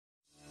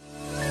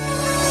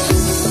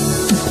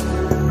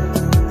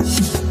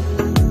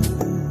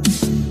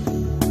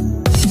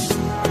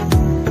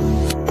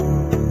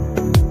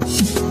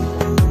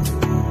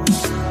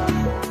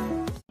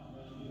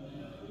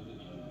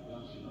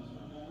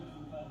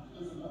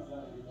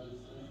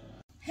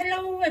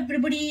Hello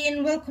everybody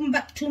and welcome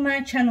back to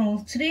my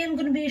channel. Today I'm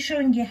going to be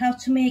showing you how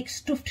to make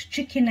stuffed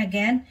chicken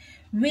again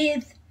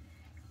without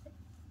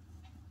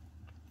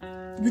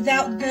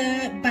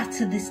the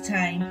batter this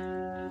time.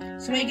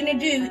 So what you're going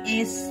to do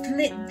is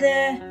slit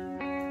the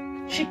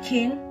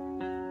chicken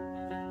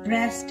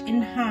breast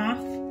in half,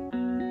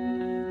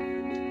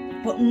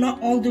 but not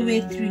all the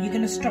way through. You're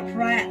going to stop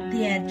right at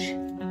the edge.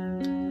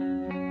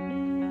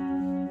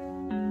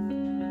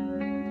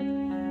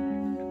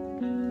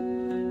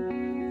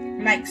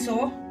 Like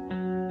so.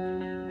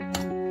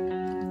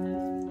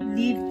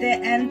 Leave the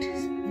end,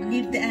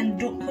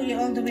 don't cut it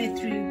all the way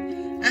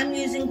through. I'm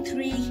using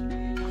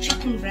 3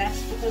 chicken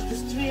breasts because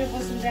there's 3 of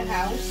us in the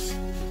house.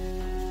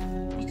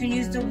 You can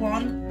use the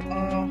 1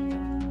 or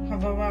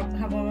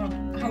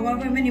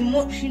however many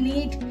much you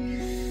need.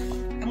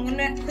 I'm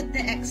gonna cut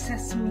the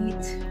excess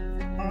meat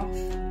off.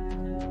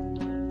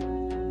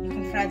 You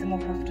can fry them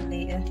up after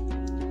later.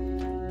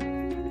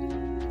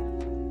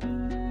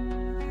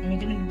 And you're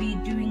gonna be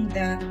doing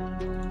that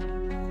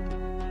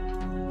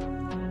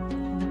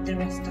with the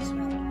rest as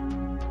well.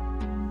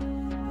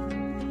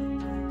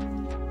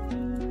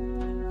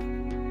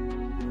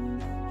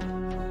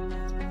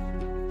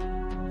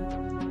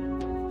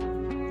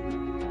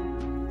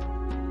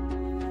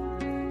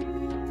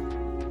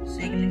 So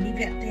you're going to leave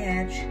it at the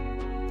edge,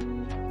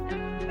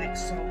 like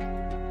so.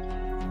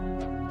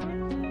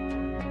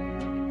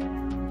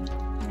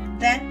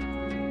 Then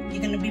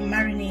you're going to be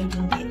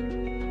marinating it.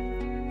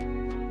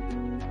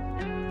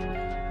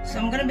 So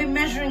I'm going to be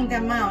measuring the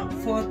amount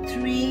for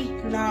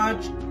 3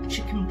 large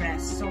chicken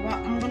breasts. So what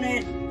I'm going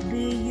to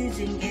be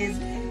using is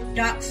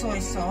dark soy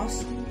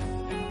sauce,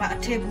 about a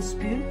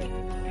tablespoon.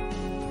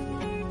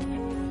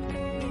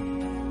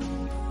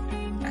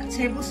 A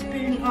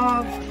tablespoon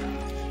of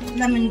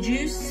lemon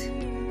juice.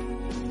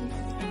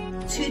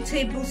 2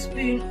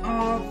 tablespoons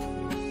of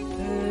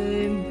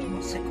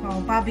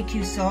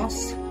barbecue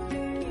sauce.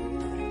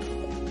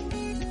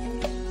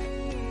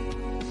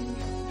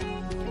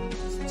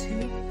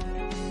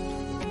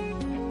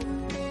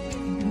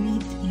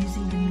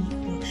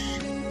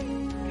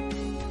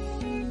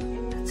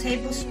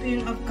 Tablespoon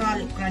of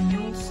garlic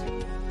granules,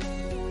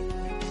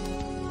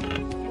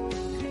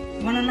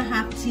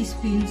 1.5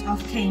 teaspoons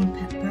of cayenne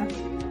pepper,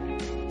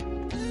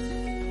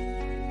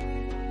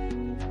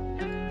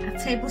 a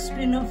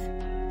tablespoon of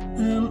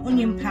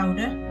onion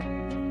powder,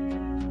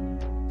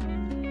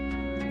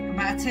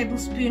 about a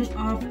tablespoon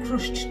of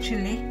crushed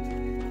chili,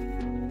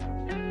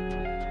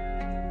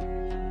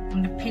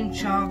 and a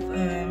pinch of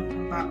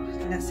about,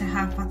 let's say,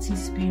 half a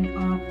teaspoon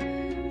of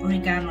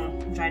oregano,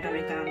 dried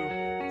oregano.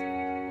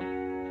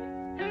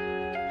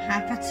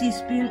 Half a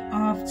teaspoon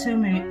of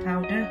turmeric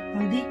powder,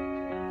 haldi,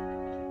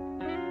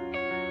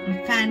 and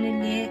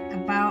finally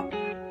about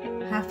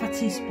half a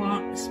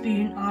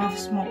teaspoon of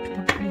smoked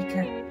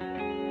paprika.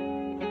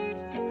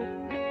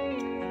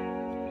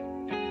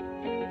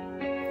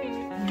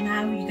 And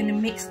now you're going to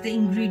mix the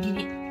ingredient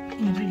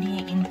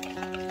in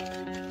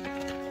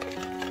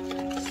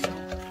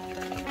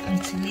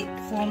until it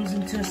forms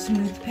into a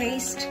smooth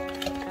paste.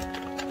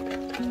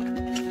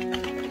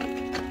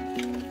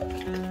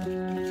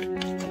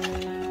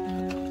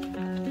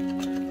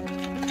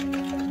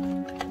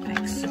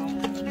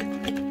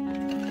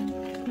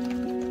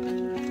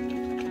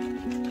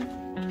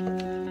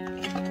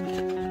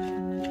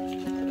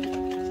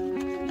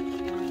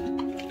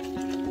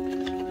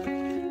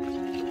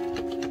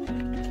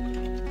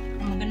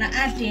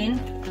 Add in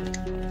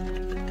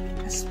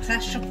a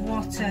splash of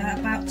water,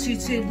 about 2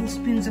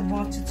 tablespoons of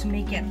water to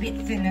make it a bit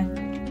thinner.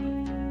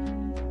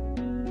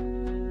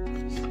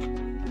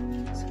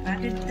 So I've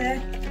added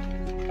the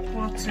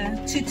water,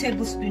 2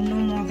 tablespoons, no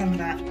more than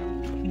that.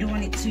 You don't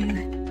want it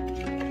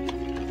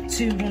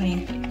too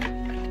runny.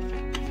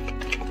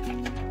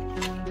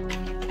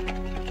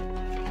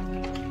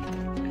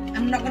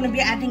 I'm not going to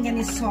be adding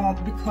any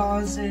salt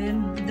because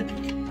the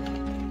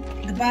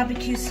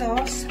barbecue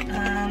sauce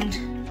and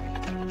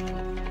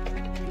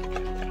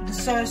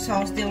soy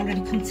sauce, they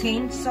already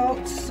contain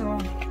salt. So,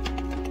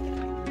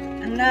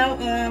 and now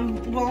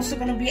we're also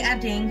going to be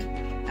adding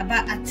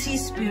about a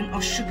teaspoon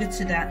of sugar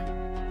to that.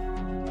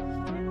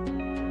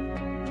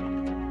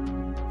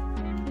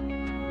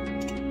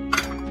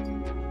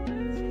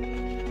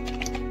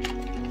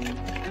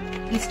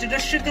 Instead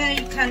of sugar,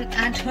 you can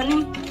add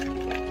honey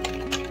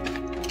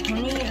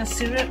or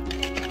syrup.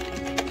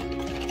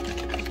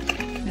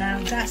 Now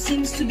that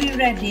seems to be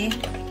ready,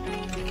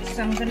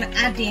 so I'm going to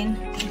add in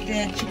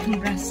the chicken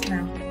breast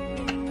now.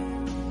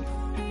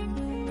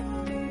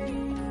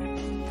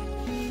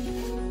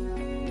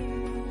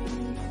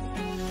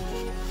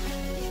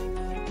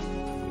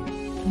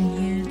 And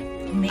you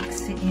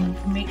mix it in.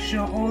 Make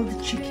sure all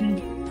the chicken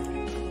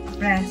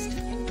breast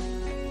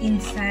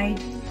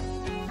inside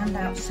and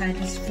outside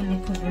is fully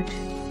covered.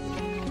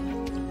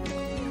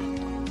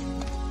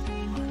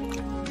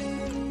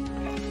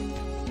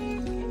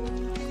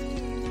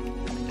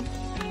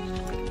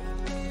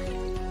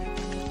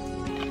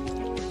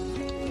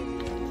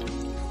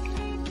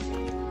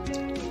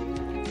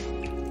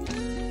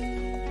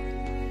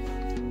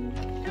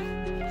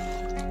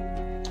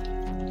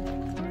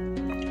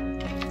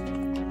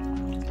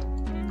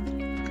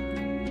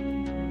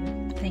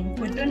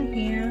 done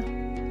here.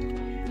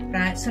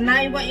 Right, so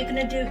now what you're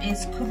going to do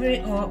is cover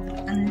it up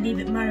and leave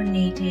it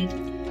marinated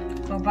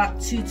for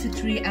about 2 to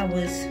 3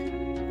 hours.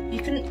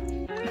 You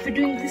can, if you're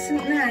doing this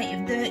at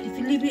night, if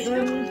you leave it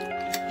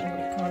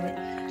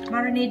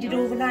marinated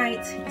overnight,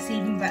 it's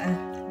even better.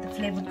 The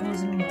flavour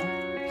goes in more.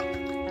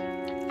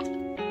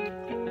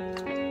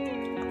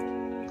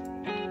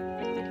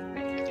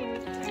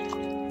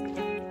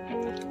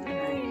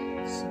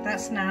 Right, so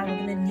that's now. We're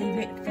going to leave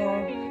it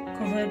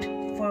covered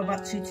for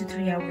about 2 to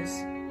 3 hours.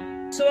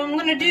 So what I'm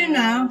going to do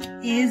now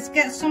is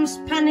get some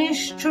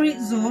Spanish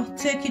chorizo,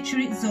 turkey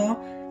chorizo,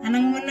 and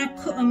I'm going to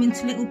cut them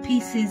into little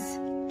pieces.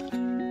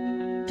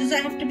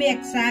 Doesn't have to be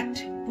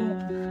exact,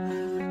 but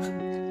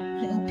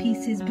little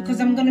pieces, because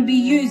I'm going to be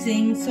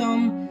using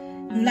some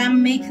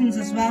lamb macons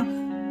as well.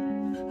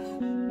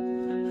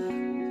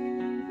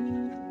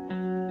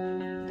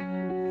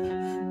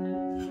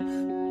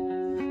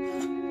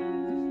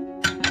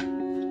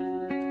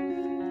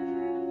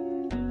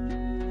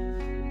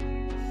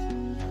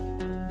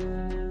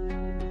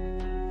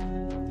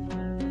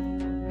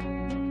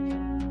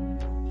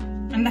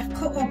 And I've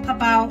cut up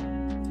about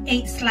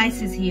 8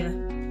 slices here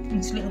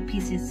into little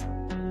pieces.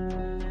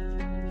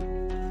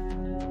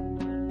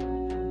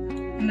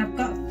 And I've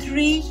got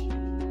 3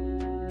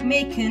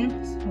 macon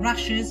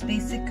rashers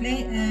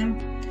basically,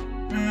 and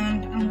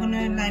I'm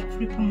gonna like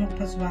rip them up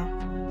as well,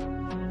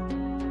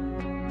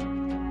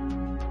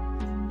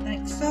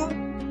 like so.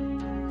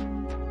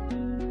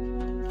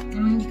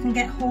 And you can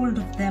get hold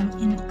of them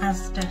in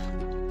Asda.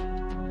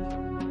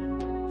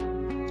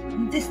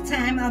 This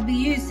time I'll be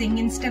using,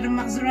 instead of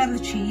mozzarella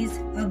cheese,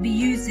 I'll be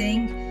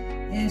using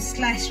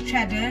sliced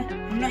cheddar.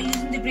 I'm not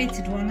using the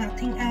grated one. I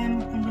think I'm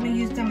going to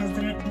use them as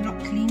they're not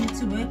clean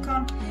to work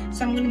on.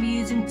 So I'm going to be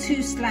using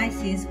 2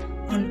 slices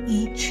on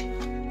each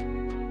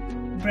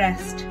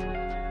breast.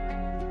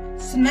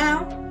 So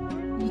now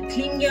you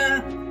clean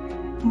your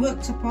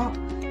worktop up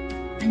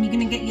and you're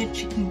going to get your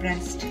chicken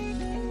breast.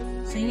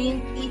 So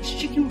in each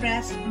chicken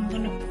breast I'm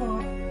going to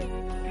put,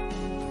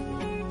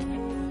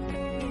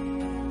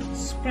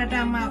 spread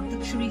them out the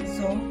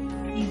chorizo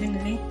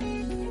evenly.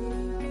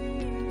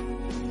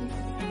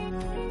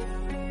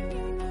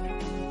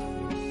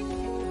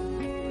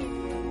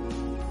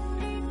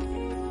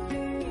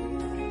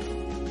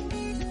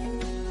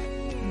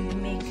 And the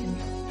bacon.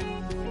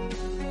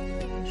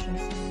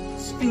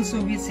 It feels so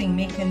weird saying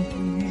bacon,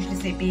 we usually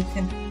say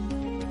bacon.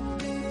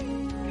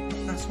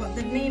 That's what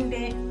they've named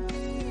it.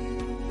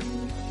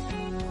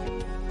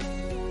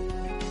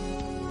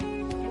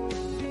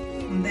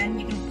 And then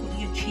you can put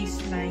your cheese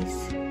slice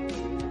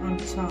on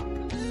top.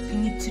 If you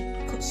need to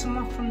cut some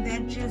off from the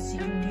edges, you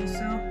can do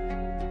so.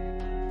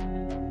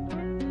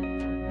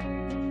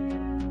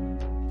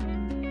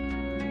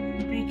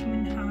 Break them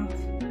in half.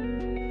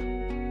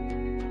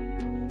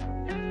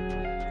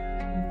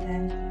 And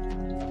then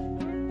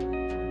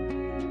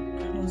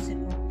close it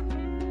up.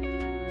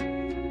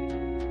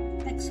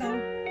 Like so.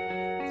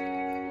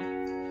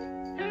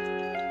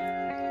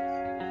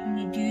 And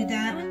you do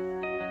that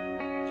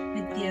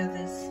with the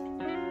others.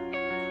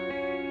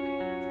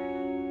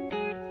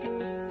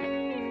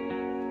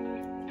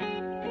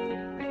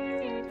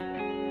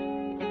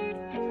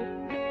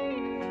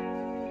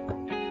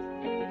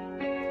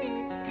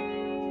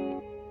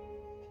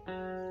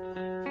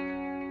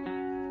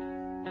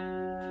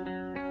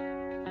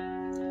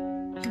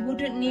 You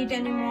wouldn't need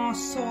any more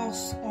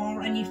sauce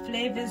or any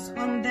flavors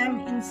on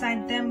them,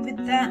 inside them with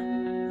that,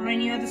 or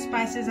any other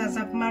spices, as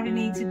I've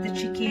marinated the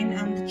chicken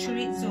and the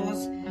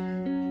chorizos.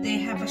 They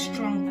have a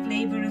strong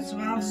flavor as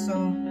well.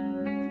 So,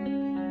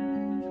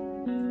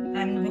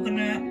 and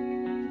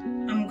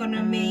I'm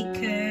gonna make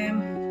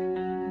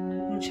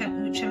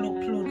which I'll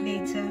upload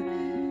later,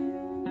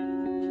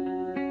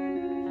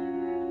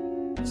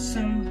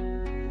 some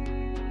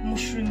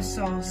mushroom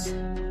sauce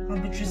I'll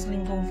be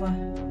drizzling over.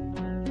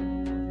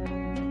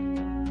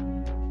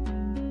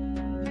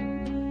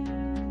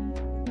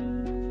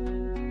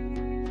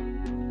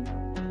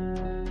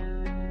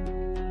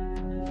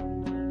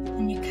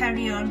 And you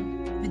carry on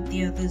with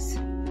the others.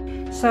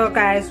 So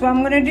guys, what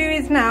I'm going to do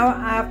is now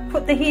I've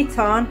put the heat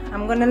on.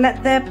 I'm going to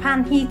let the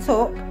pan heat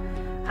up,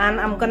 and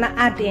I'm going to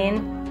add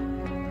in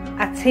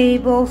a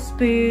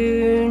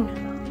tablespoon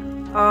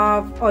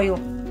of oil.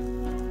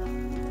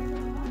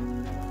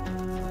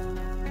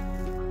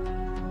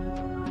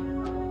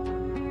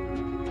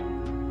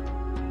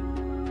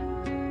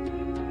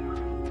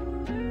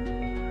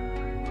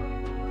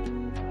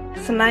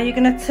 So now you're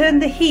going to turn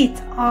the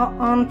heat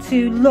on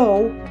to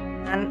low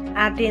and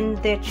add in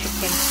the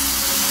chicken.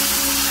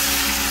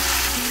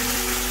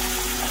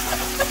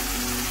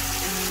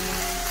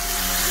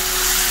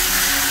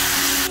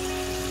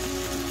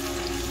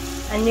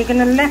 And you're going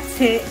to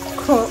let it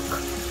cook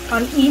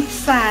on each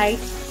side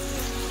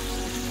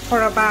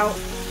for about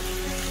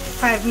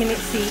 5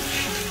 minutes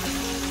each.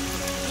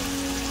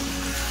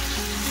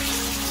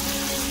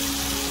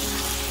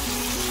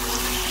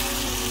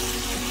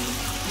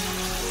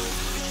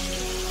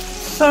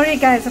 Sorry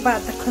guys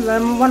about the colour,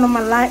 one of my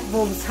light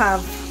bulbs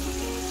have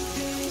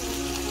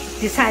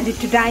decided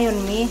to die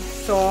on me,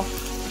 so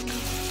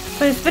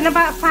So it's been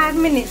about 5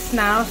 minutes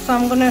now, so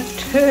I'm gonna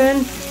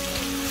turn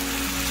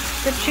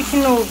the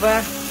chicken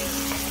over.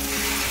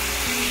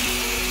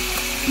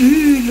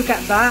 Ooh, look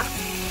at that.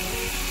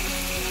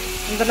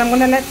 And then I'm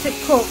gonna let it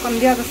cook on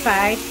the other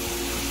side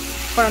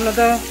for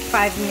another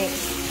 5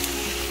 minutes.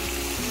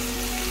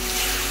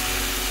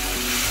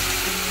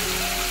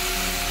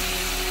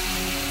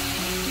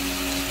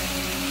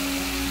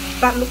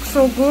 That looks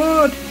so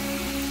good.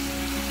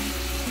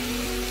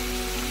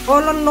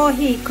 All on low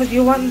heat because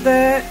you want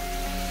the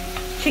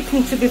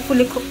chicken to be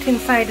fully cooked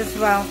inside as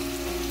well.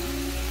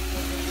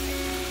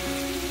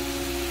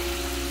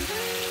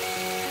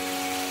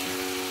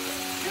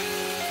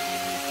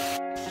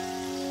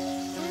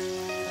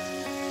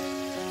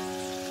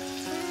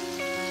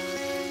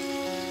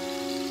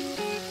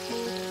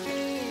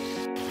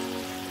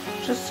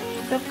 Just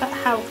look at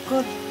how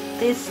good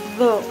this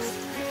looks.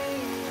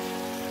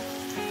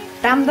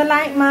 Damn the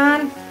light,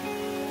 man.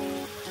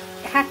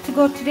 It had to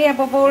go today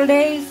above all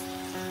days.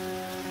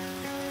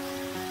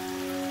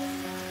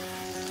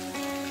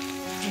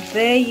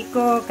 There you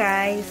go,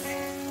 guys.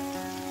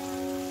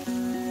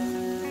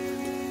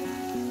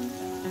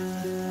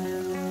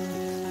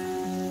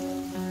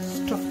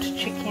 Stuffed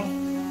chicken.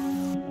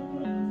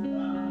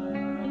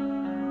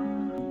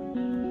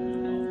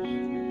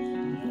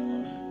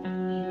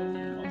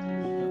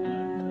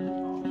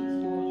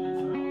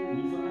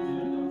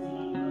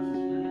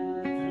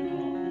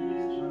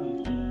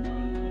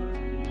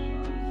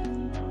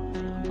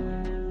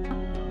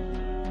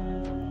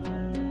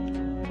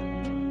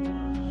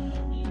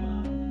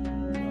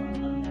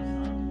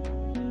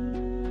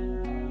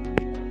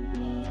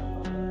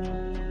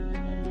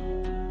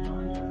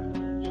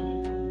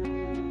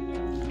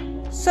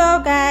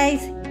 So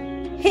guys,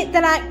 hit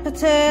the like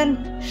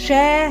button,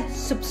 share,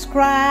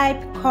 subscribe,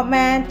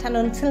 comment, and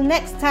until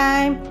next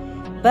time,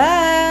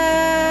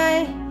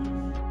 bye.